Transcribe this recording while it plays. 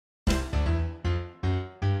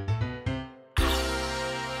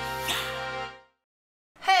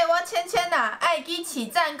啦，爱记起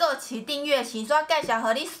赞、搁起订阅，先刷介绍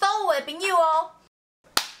给你所有的朋友哦。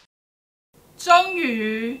终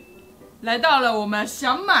于来到了我们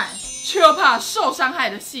想买却又怕受伤害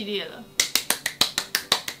的系列了。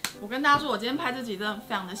我跟大家说，我今天拍这集真的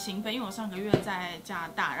非常的兴奋，因为我上个月在加拿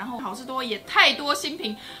大，然后好市多也太多新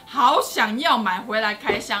品，好想要买回来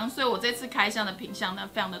开箱，所以我这次开箱的品项呢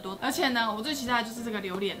非常的多，而且呢，我最期待的就是这个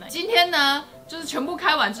榴莲了。今天呢，就是全部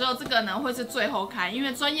开完之后，这个呢会是最后开，因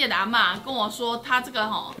为专业的阿嬷跟我说，她这个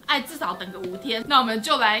爱至少等个5天，那我们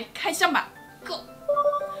就来开箱吧 ，Go！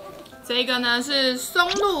 这个呢是松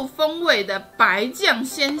露风味的白酱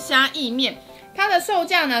鲜虾意面。它的售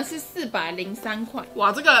价呢是403块，哇，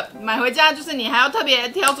这个买回家就是你还要特别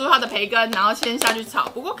挑出它的培根，然后先下去炒，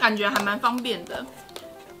不过感觉还蛮方便的。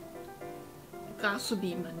咖喱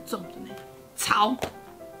比蛮重的呢，炒。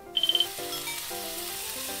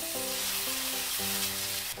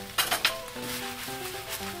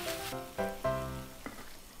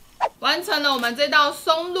完成了我们这道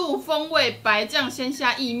松露风味白酱鲜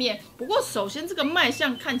虾意面。不过首先这个卖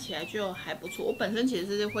相看起来就还不错，我本身其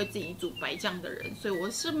实是会自己煮白酱的人，所以我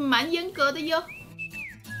是蛮严格的哟。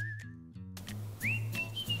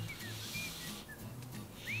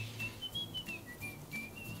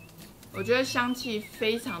我觉得香气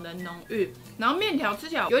非常的浓郁，然后面条吃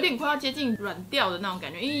起来有点快要接近软掉的那种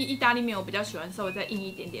感觉，因为意大利面我比较喜欢稍微再硬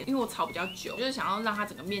一点点，因为我炒比较久，就是想要让它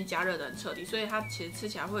整个面加热的很彻底，所以它其实吃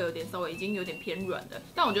起来会有点稍微已经有点偏软的，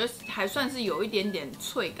但我觉得还算是有一点点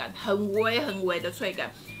脆感，很微的脆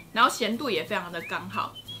感，然后咸度也非常的刚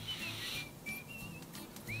好。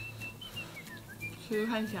吃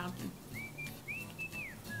看虾子。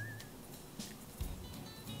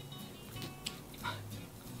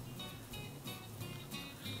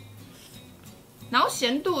然后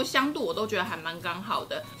咸度、香度我都觉得还蛮刚好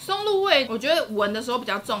的，松露味我觉得闻的时候比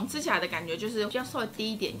较重，吃起来的感觉就是比较稍微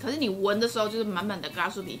低一点，可是你闻的时候就是满满的咖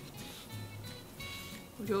喱皮。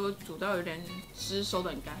我觉得煮到有点汁收的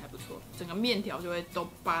很干，还不错，整个面条就会都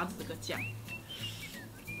扒着这个酱，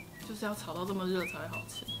就是要炒到这么热才会好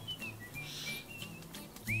吃。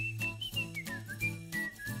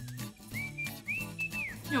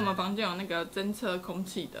因为我们房间有那个侦测空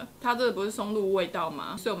气的，它这个不是松露味道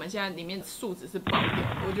吗？所以我们现在里面数值是爆掉，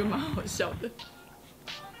我觉得蛮好笑的。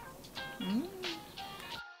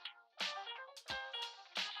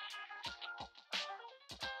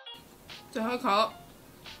最后一口，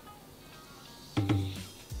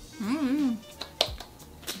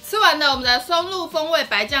吃完了我们的松露风味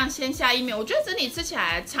白酱鲜虾意面，我觉得整体吃起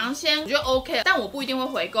来尝鲜我觉得 OK， 但我不一定会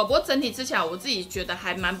回购。不过整体吃起来我自己觉得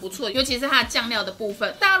还蛮不错的，尤其是它的酱料的部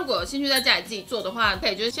分。大家如果有兴趣在家里自己做的话，可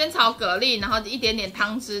以就是先炒蛤蜊，然后一点点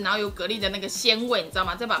汤汁，然后有蛤蜊的那个鲜味，你知道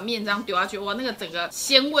吗？再把面这样丢下去，哇，那个整个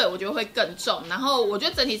鲜味我觉得会更重。然后我觉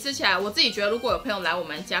得整体吃起来，我自己觉得如果有朋友来我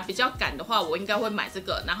们家比较赶的话，我应该会买这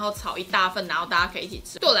个，然后炒一大份，然后大家可以一起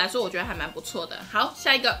吃。对我来说，我觉得还蛮不错的。好，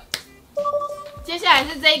下一个。接下来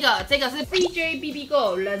是这个是 BJBB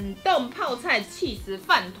Go 冷冻泡菜起司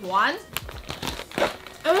饭团，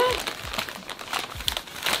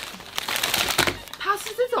它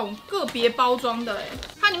是这种个别包装的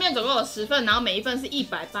它里面总共有10份，然后每一份是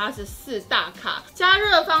184大卡。加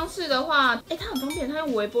热方式的话，它很方便，它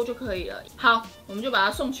用微波就可以了。好，我们就把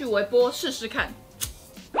它送去微波试试看。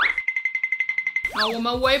好，我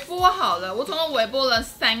们微波好了，我总共微波了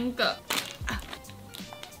3个。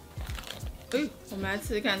我们来吃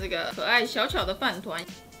吃看这个可爱小巧的饭团。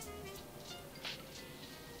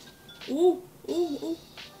哇！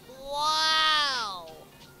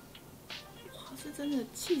是真的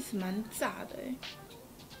起司蛮炸的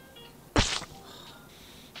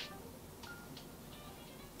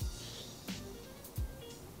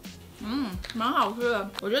蛮好吃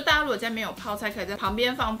的。我觉得大家如果家里面有泡菜，可以在旁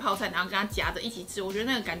边放泡菜，然后跟它夹着一起吃，我觉得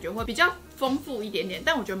那个感觉会比较丰富一点点，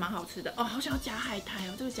但我觉得蛮好吃的。好想要夹海苔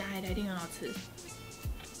哦，这个夹海苔一定很好吃。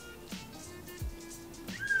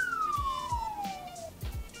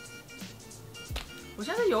我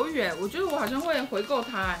现在在犹豫我觉得我好像会回购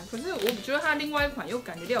它可是我觉得它另外一款又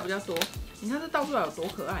感觉料比较多。你看这倒出来有多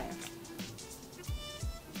可爱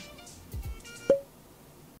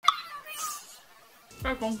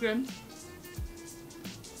2公斤。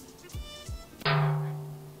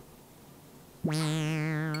不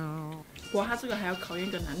过它这个还要考验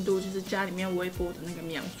一个难度，就是家里面微波的那个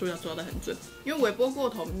秒数要抓得很准，因为微波过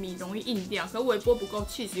头米容易硬掉，可是微波不够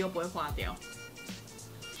起司又不会化掉。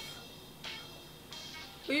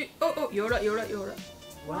有了！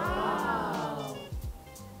哇！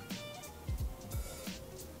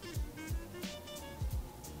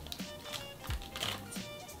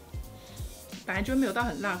本来就没有到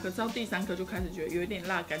很辣，可是到第3颗就开始觉得有一点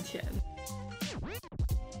辣感起来了。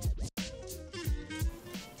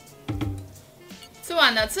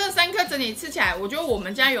完了，吃了3颗，整体吃起来，我觉得我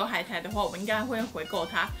们家有海苔的话，我们应该会回购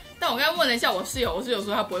它。但我刚才问了一下我室友，我室友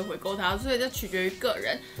说他不会回购它，所以这取决于个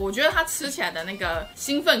人。我觉得它吃起来的那个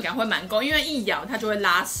兴奋感会蛮够，因为一咬它就会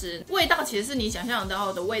拉丝，味道其实是你想象得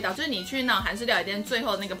到的味道，就是你去那种韩式料理店最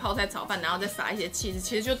后那个泡菜炒饭，然后再撒一些起司，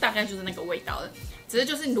其实就大概就是那个味道了。只是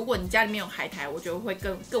就是如果你家里面有海苔，我觉得会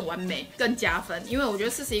更完美、更加分。因为我觉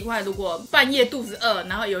得41块，如果半夜肚子饿，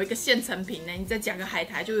然后有一个现成品呢，你再加个海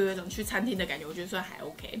苔，就有一种去餐厅的感觉，我觉得算还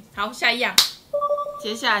OK。好，下一样。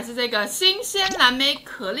接下来是这个新鲜蓝莓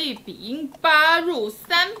可丽饼8入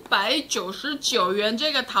399元，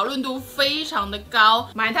这个讨论度非常的高。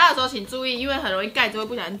买它的时候请注意，因为很容易盖子会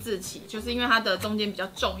不小心自起，就是因为它的中间比较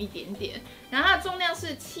重一点点。然后它的重量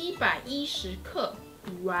是710克，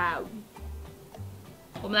哇哦！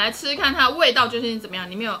我们来吃吃看它的味道究竟是怎么样。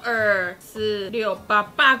里面有2、4、6、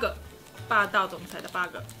8个，霸道总裁的8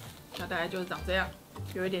个，它大概就是长这样，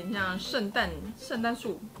有一点像圣诞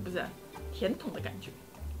树，不是？甜筒的感觉。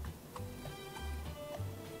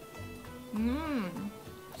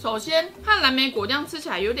首先它的蓝莓果酱吃起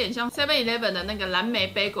来有点像 7-Eleven 的那个蓝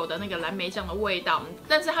莓 bagel 的那个蓝莓酱的味道，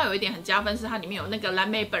但是它有一点很加分，是它里面有那个蓝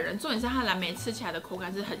莓本人，重点是它的蓝莓吃起来的口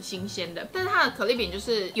感是很新鲜的。但是它的可丽饼就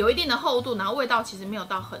是有一定的厚度，然后味道其实没有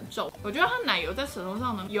到很重。我觉得它奶油在舌头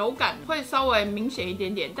上的油感会稍微明显一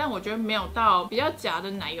点点，但我觉得没有到比较假的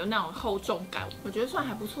奶油那种厚重感，我觉得算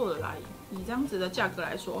还不错的啦。以这样子的价格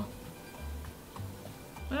来说，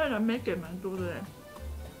那蓝莓给蛮多的嘞。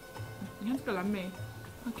你看这个蓝莓。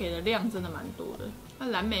它给的量真的蛮多的，那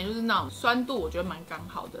蓝莓就是那种酸度，我觉得蛮刚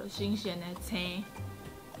好的，新鲜的青。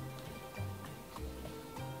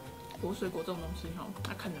果水果这种东西哈，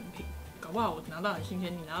它看人品，搞不好我拿到很新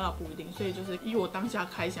鲜，你拿到不一定，所以就是以我当下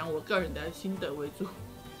开箱我个人的心得为主。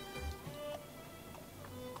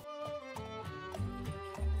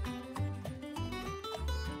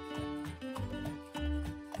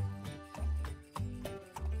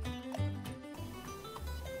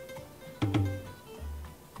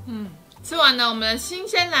吃完了我们的新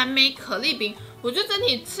鲜蓝莓可丽饼，我觉得整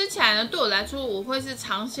体吃起来呢，对我来说我会是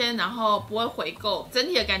尝鲜，然后不会回购。整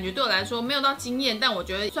体的感觉对我来说没有到惊艳，但我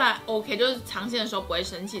觉得算 OK， 就是尝鲜的时候不会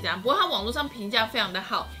生气这样。不过它网络上评价非常的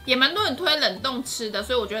好，也蛮多人推冷冻吃的，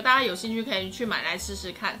所以我觉得大家有兴趣可以去买来试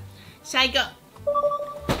试看。下一个，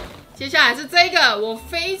接下来是这个我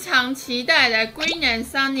非常期待的 Green and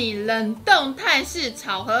Sunny 冷冻泰式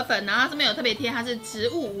炒河粉，然后它这边有特别贴，它是植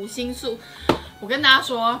物5星素。我跟大家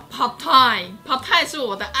说 ，Pad Thai 是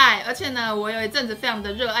我的爱，而且呢，我有一阵子非常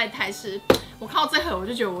的热爱泰式。我看到这盒，我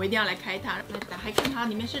就觉得我一定要来开它，来打开看它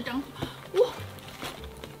里面是张，哇！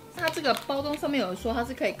它这个包装上面有说它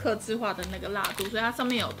是可以客制化的那个辣度，所以它上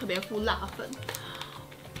面有特别附辣粉。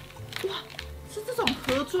哇，是这种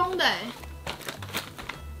盒装的哎，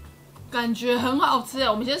感觉很好吃哎。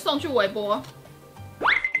我们先送去微波。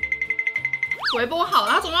微波好，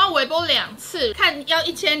它总共要微波2次，看要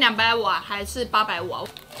1200瓦还是800瓦。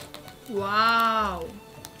哇哦，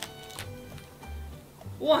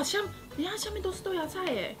哇，你看下面都是豆芽菜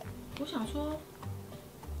耶！我想说，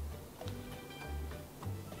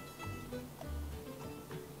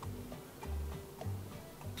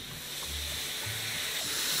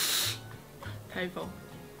台风。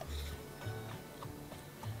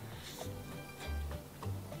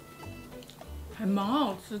还蛮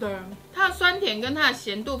好吃的，它的酸甜跟它的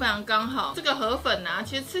咸度非常刚好。这个河粉啊，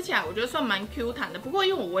其实吃起来我觉得算蛮 Q 弹的，不过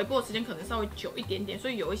因为我微波的时间可能稍微久一点点，所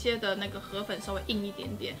以有一些的那个河粉稍微硬一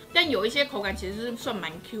点点，但有一些口感其实是算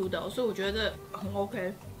蛮 Q 的，所以我觉得很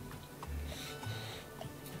OK。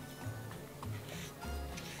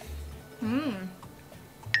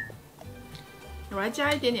我来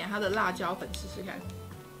加一点点它的辣椒粉试试看。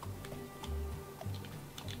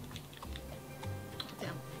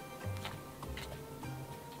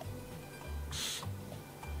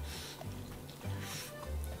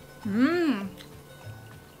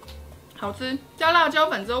好吃，加辣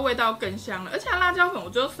椒粉之后味道更香了，而且它辣椒粉我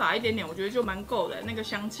只有撒一点点，我觉得就蛮够的，那个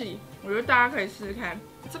香气，我觉得大家可以试试看，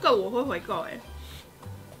这个我会回购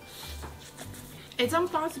这样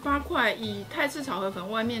88块，以泰式炒河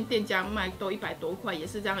粉外面店家卖都100多块，也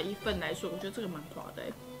是这样一份来说，我觉得这个蛮划的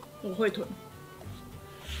我会囤。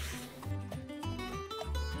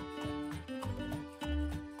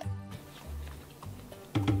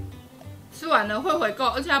吃完了会回购，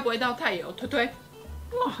而且它不会到太油，推。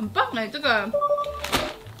哇，很棒这个。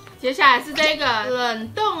接下来是这个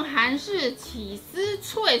冷冻韩式起司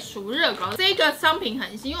脆薯热狗，这个商品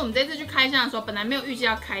很新，因为我们这次去开箱的时候，本来没有预计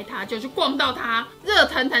要开它，就去逛到它热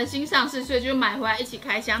腾腾新上市，所以就买回来一起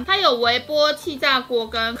开箱。它有微波、气炸锅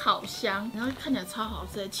跟烤箱，然后看起来超好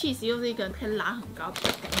吃的，气势又是一个可以拉很高，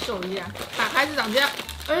感受一下。打开是长这样，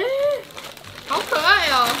好可爱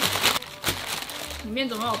哦！里面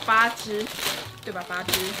总共有8只，对吧？8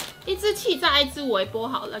只，一只气炸，一只微波。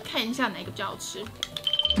好了，看一下哪个比较好吃。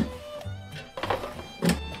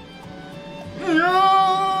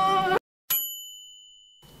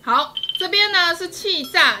好，这边呢是气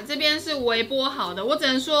炸，这边是微波好的。我只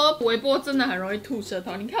能说微波真的很容易吐舌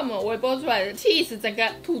头。你看我微波出来的 cheese 整个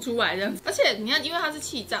吐出来这样子，而且你看，因为它是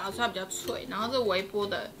气炸，所以它比较脆。然后这微波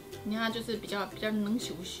的，你看它就是比较能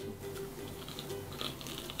咻咻。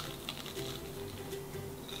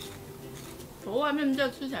我外面这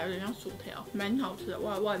吃起来有点像薯条，蛮好吃的。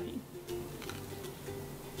外皮。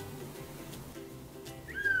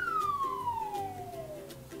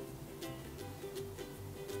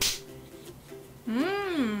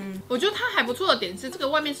我觉得它还不错的点是，这个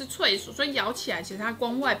外面是脆薯，所以咬起来其实它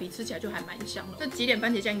光外皮吃起来就还蛮香的。这挤点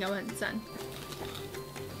番茄酱应该会很赞。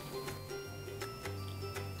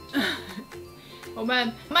我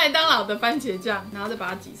们麦当劳的番茄酱，然后再把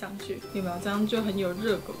它挤上去，有没有？这样就很有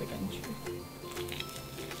热狗的感觉。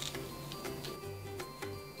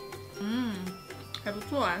还不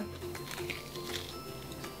错啊。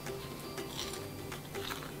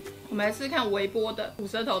我们来试试看微波的吐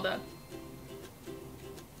舌头的。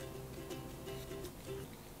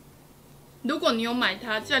如果你有买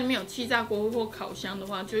它，家里面有气炸锅或烤箱的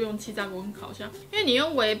话，就用气炸锅跟烤箱。因为你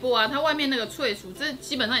用微波啊，它外面那个脆薯，这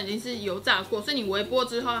基本上已经是油炸过，所以你微波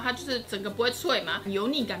之后，它就是整个不会脆嘛，油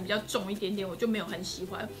腻感比较重一点点，我就没有很喜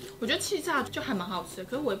欢。我觉得气炸就还蛮好吃的，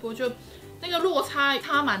可是微波就那个落差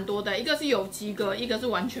蛮多的，一个是有及格，一个是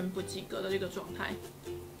完全不及格的这个状态。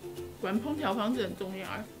果然烹调方式很重要。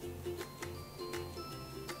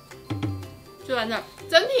做完了，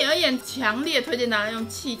整体而言，强烈推荐大家用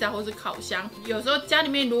气炸或是烤箱。有时候家里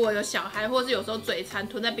面如果有小孩，或是有时候嘴馋，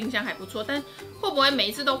囤在冰箱还不错。但会不会每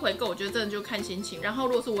一次都回购？我觉得真的就看心情。然后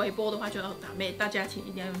如果是微波的话，就要打妹，大家请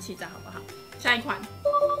一定要用气炸，好不好？下一款，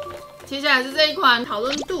接下来是这一款讨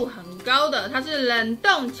论度很高的，它是冷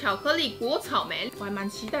冻巧克力果草莓，我还蛮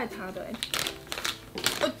期待它的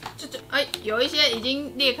有一些已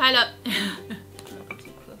经裂开了。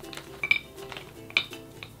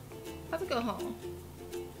它这个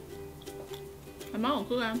还蛮好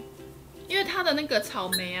吃的，因为它的那个草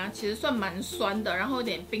莓啊，其实算蛮酸的，然后有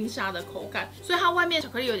点冰沙的口感，所以它外面巧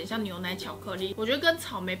克力有点像牛奶巧克力，我觉得跟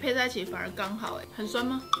草莓配在一起反而刚好。很酸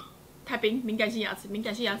吗？太冰，敏感性牙齿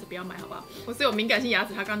不要买，好不好？我是有敏感性牙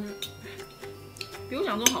齿，它刚就比我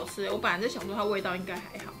想中好吃。我本来在想说它味道应该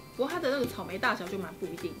还好，不过它的那个草莓大小就蛮不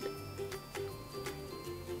一定的。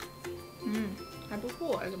还不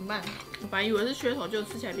错怎么办？我本来以为是噱头，就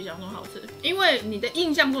吃起来比想中好吃。因为你的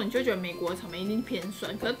印象中，你就会觉得美国的草莓一定偏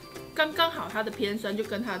酸，可是刚好它的偏酸就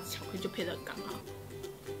跟它的巧克力就配得很刚好，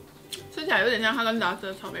吃起来有点像哈根达斯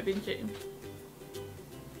的草莓冰淇淋。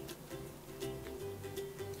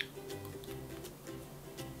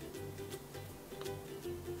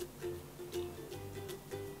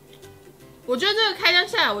我觉得这个开箱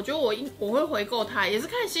下来，我觉得我会回购它，也是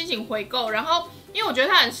看心情回购。然后，因为我觉得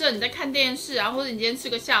它很适合你在看电视啊，或者你今天吃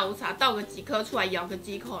个下午茶，倒个几颗出来咬个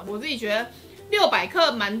几口。我自己觉得600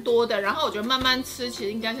克蛮多的，然后我觉得慢慢吃，其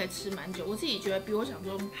实应该可以吃蛮久。我自己觉得比我想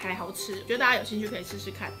中还好吃，觉得大家有兴趣可以试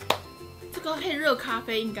试看。这个配热咖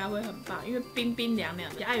啡应该会很棒，因为冰冰凉凉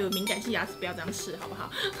的。有敏感性牙齿不要这样吃，好不好？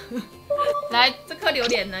来，这颗榴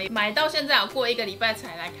莲呢，买到现在有过1个礼拜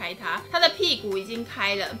才来开它，它的屁股已经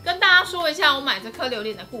开了。跟大家说一下我买这颗榴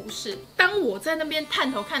莲的故事。当我在那边探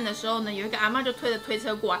头看的时候呢，有一个阿嬷就推着推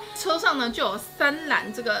车过来，车上呢就有3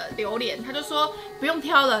篮这个榴莲，她就说不用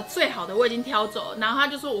挑了，最好的我已经挑走了。然后她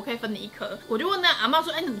就说我可以分你1颗。我就问那阿嬷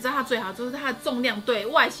说，你怎么知道它最好？就是它的重量对，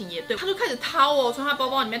外形也对。她就开始掏从她包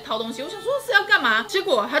包里面掏东西。我想说是要干嘛？结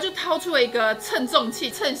果她就掏出了一个称重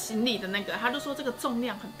器，称行李的那个。她就说这个重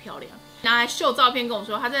量很漂亮。拿来秀照片跟我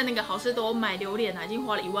说，他在那个好市多买榴莲已经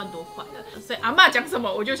花了1万多块了，所以阿嬷讲什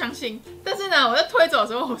么我就相信。但是呢，我在推走的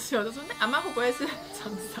时候，我室友就说，那阿嬷会不会是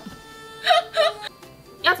厂商？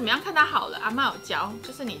要怎么样看它好了？阿嬷有教，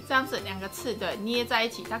就是你这样子2个刺对捏在一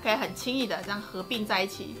起，它可以很轻易的这样合并在一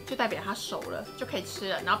起，就代表它熟了，就可以吃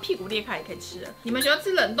了。然后屁股裂开也可以吃了。你们喜欢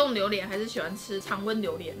吃冷冻榴莲还是喜欢吃常温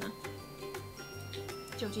榴莲呢？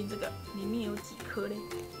究竟这个里面有几颗嘞？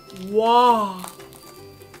哇！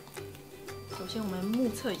首先，我们目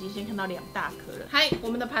测已经先看到2大颗了。嗨，我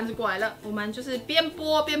们的盘子过来了，我们就是边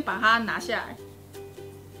剥边把它拿下来。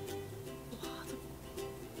哇，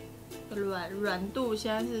这个软度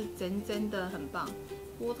现在是真的很棒。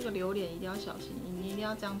剥这个榴莲一定要小心，你一定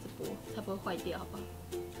要这样子剥，才不会坏掉，好不好？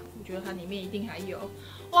我觉得它里面一定还有。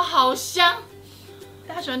哇，好香！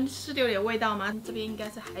大家喜欢吃榴莲的味道吗？这边应该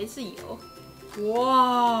是还是有。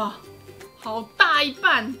哇，好大一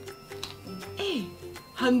半！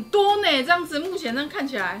很多呢，这样子目前这样看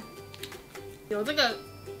起来，有这个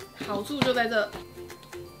好处就在这，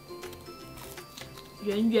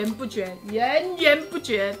源源不绝，源源不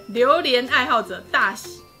绝，榴莲爱好者大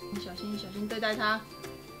喜，小心对待它。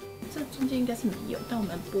这中间应该是没有，但我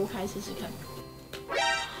们剥开试试看。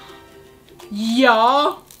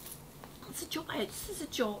有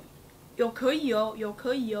，49.49，有可以哦，有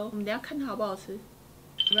可以哦。我们等一下看它好不好吃。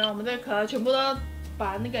有没有？我们这个壳全部都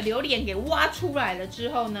把那个榴莲给挖出来了之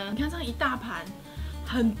后呢，你看这样一大盘，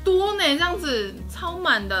很多呢，这样子超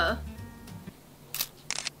满的。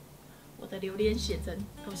我的榴莲写真，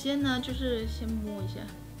首先呢就是先摸一下。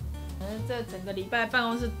这整个礼拜办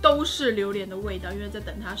公室都是榴莲的味道，因为在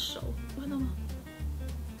等它熟，看到吗？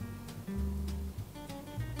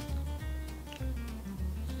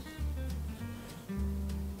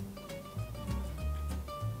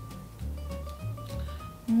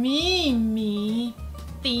米米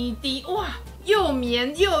滴滴，哇，又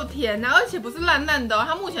绵又甜啊，而且不是烂烂的哦，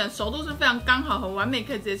它目前的熟度是非常刚好、很完美，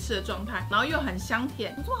可以直接吃的状态，然后又很香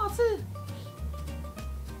甜，有这么好吃？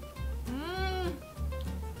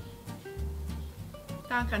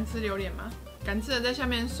大家敢吃榴莲吗？敢吃的在下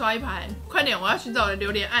面刷一排，快点！我要寻找我的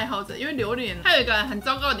榴莲爱好者，因为榴莲它有一个很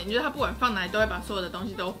糟糕的点，就是它不管放哪里都会把所有的东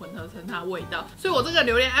西都混合成它的味道，所以我这个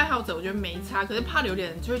榴莲爱好者我觉得没差，可是怕榴莲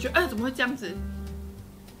的人就会觉得，怎么会这样子？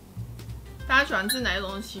大家喜欢吃哪一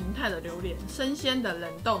种形态的榴莲？生鲜的、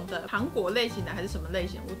冷冻的、糖果类型的还是什么类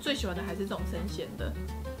型？我最喜欢的还是这种生鲜的。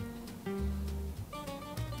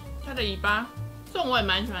它的尾巴，这种我也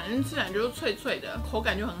蛮喜欢，因为吃起来就是脆脆的，口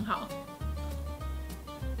感就很好。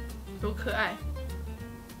多可爱！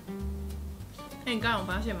你刚刚有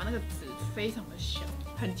发现吗？那个籽非常的小，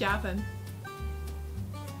很加分。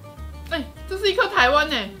这是一颗台湾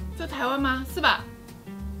呢，这台湾吗？是吧？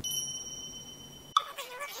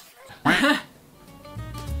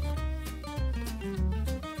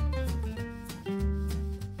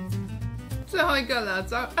最后一个了，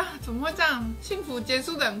怎么会这样？幸福结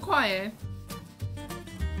束的很快耶！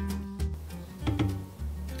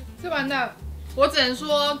吃完了。我只能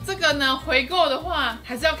说，这个呢，回购的话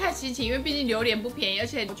还是要看心情，因为毕竟榴莲不便宜，而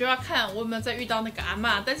且我就要看我有没有再遇到那个阿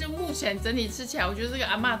嬷。但是目前整体吃起来，我觉得这个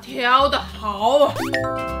阿嬷挑的好啊。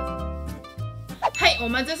嘿，我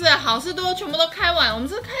们这次好事多全部都开完，我们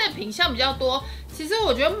这次开的品项比较多。其实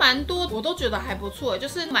我觉得蛮多，我都觉得还不错，就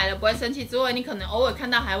是买了不会生气之外，你可能偶尔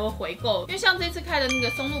看到还会回购。因为像这次开的那个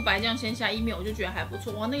松露白酱鲜虾意面，我就觉得还不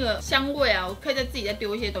错。哇，那个香味啊，我可以自己再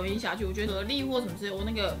丢一些东西下去。我觉得蛤蜊或什么之类，我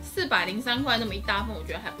那个403块那么一大份，我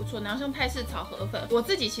觉得还不错。然后像泰式炒河粉，我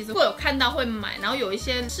自己其实会有看到会买，然后有一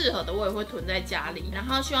些适合的我也会囤在家里。然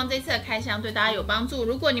后希望这次的开箱对大家有帮助。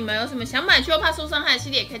如果你们有什么想买却又怕受伤害的系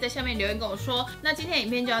列，也可以在下面留言跟我说。那今天的影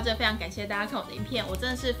片就到这，非常感谢大家看我的影片，我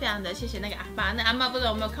真的是非常的谢谢那个阿爸。那阿嬷不知道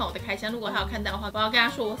有没有看我的开箱，如果他有看到的话，我要跟他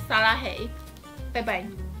说我撒拉嘿，拜拜。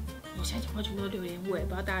我现在讲话全部都榴莲味，不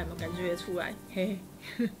知道大家有没有感觉出来？嘿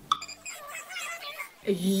嘿。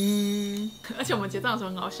而且我们结账的时候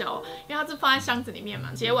很好笑哦，因为它是放在箱子里面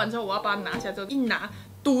嘛，结完之后我要把它拿下之后一拿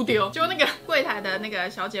嘟丢，结果那个柜台的那个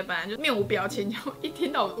小姐本来就面无表情，然后一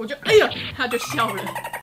听到我就哎呀，她就笑了。